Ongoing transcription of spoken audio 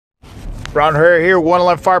Ron Herrera here,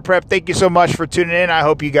 111 Fire Prep. Thank you so much for tuning in. I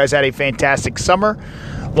hope you guys had a fantastic summer.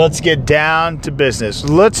 Let's get down to business.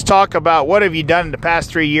 Let's talk about what have you done in the past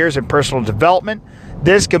 3 years in personal development.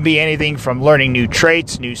 This could be anything from learning new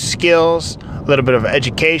traits, new skills, a little bit of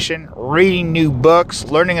education, reading new books,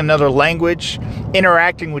 learning another language,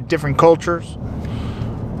 interacting with different cultures,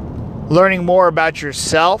 learning more about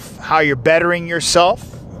yourself, how you're bettering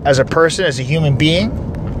yourself as a person, as a human being.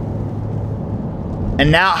 And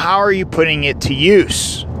now, how are you putting it to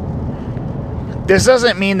use? This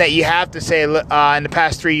doesn't mean that you have to say, in the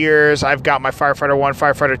past 3 years, I've got my Firefighter 1,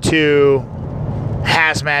 Firefighter 2,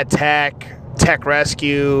 hazmat tech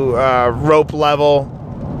rescue, rope level,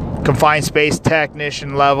 confined space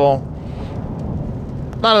technician level.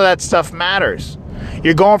 None of that stuff matters.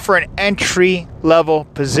 You're going for an entry level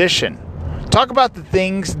position. Talk about the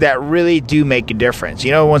things that really do make a difference. You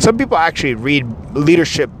know, when some people actually read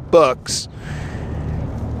leadership books,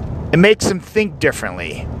 it makes them think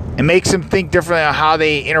differently. It makes them think differently on how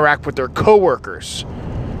they interact with their coworkers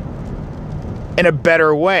in a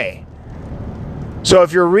better way. So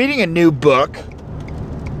if you're reading a new book,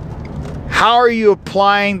 how are you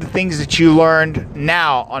applying the things that you learned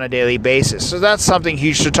now on a daily basis? So that's something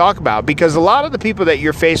huge to talk about, because a lot of the people that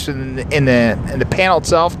you're faced with in the panel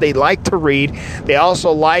itself, they like to read. They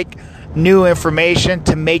also like new information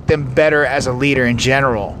to make them better as a leader in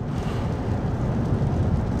general.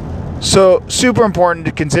 So, super important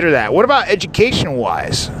to consider that. What about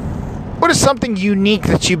education-wise? What is something unique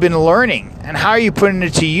that you've been learning, and how are you putting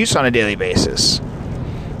it to use on a daily basis?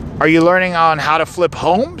 Are you learning on how to flip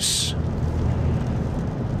homes?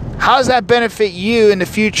 How does that benefit you in the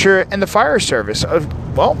future in the fire service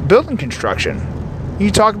of, well, building construction? You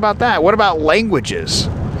talk about that. What about languages?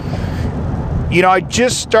 You know, I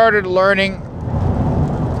just started learning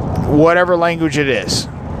whatever language it is.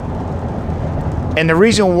 And the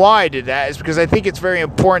reason why I did that is because I think it's very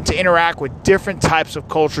important to interact with different types of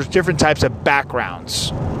cultures, different types of backgrounds.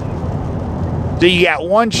 So you got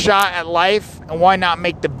one shot at life, and why not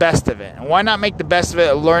make the best of it? And why not make the best of it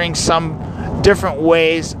of learning some different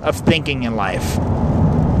ways of thinking in life?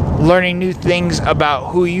 Learning new things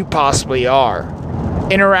about who you possibly are.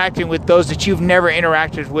 Interacting with those that you've never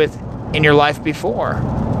interacted with in your life before.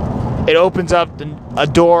 It opens up a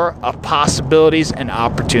door of possibilities and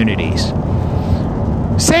opportunities.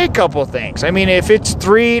 Say a couple of things. I mean, if it's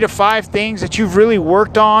 3 to 5 things that you've really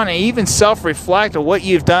worked on, and even self-reflect on what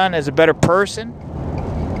you've done as a better person,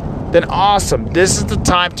 then awesome. This is the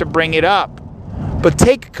time to bring it up. But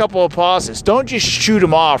take a couple of pauses. Don't just shoot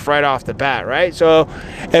them off right off the bat, right? So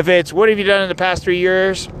if it's, what have you done in the past 3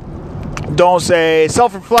 years? Don't say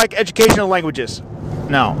self-reflect, educational languages.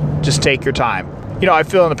 No, just take your time. You know, I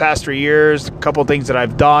feel in the past 3 years, a couple of things that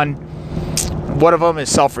I've done. One of them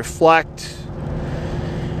is self-reflect.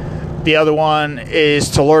 The other one is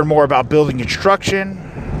to learn more about building construction.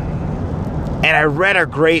 And I read a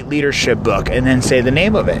great leadership book, and then say the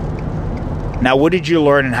name of it. Now, what did you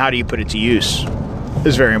learn, and how do you put it to use?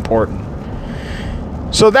 It's very important.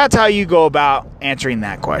 So that's how you go about answering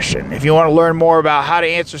that question. If you want to learn more about how to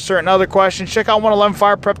answer certain other questions, check out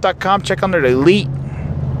 111fireprep.com. Check under the Elite.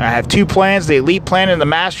 I have 2 plans, the Elite plan and the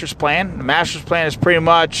Master's plan. The Master's plan is pretty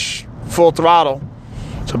much full throttle.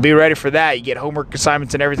 So be ready for that. You get homework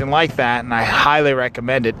assignments and everything like that, and I highly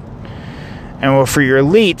recommend it. And for your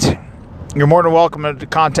Elite, you're more than welcome to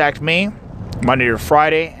contact me Monday to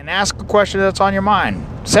Friday and ask a question that's on your mind.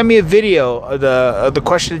 Send me a video of the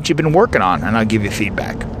question that you've been working on, and I'll give you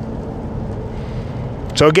feedback.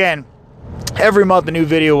 So again, every month a new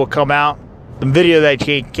video will come out. The video that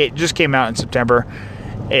just came out in September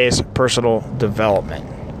is personal development.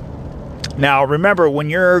 Now, remember, when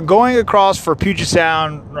you're going across for Puget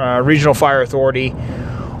Sound Regional Fire Authority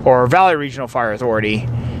or Valley Regional Fire Authority,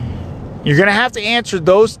 you're going to have to answer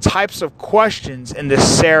those types of questions in the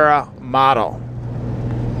SARA model.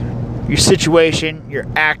 Your situation, your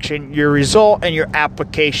action, your result, and your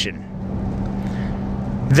application.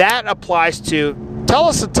 That applies to, tell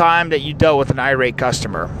us a time that you dealt with an irate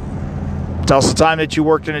customer. Tell us a time that you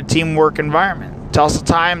worked in a teamwork environment. Tell us a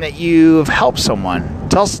time that you've helped someone.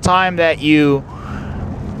 Tell us the time that you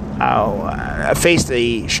faced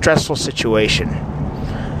a stressful situation.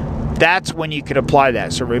 That's when you can apply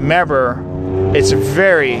that. So remember, it's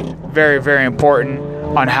very, very, very important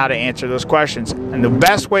on how to answer those questions. And the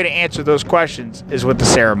best way to answer those questions is with the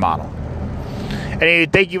SARA model. Anyway,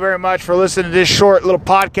 thank you very much for listening to this short little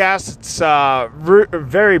podcast. It's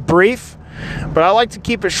very brief, but I like to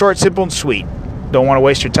keep it short, simple, and sweet. Don't want to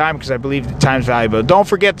waste your time because I believe the time's valuable. Don't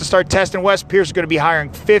forget to start testing. West Pierce is going to be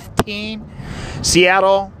hiring 15.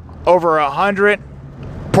 Seattle, over 100.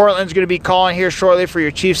 Portland's going to be calling here shortly for your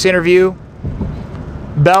Chiefs interview.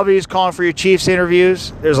 Bellevue's calling for your Chiefs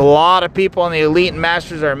interviews. There's a lot of people in the Elite and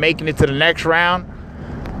Masters that are making it to the next round.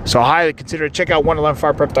 So highly consider it. Check out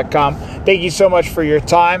 111fireprep.com. Thank you so much for your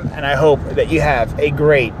time, and I hope that you have a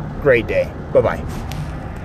great, great day. Bye-bye.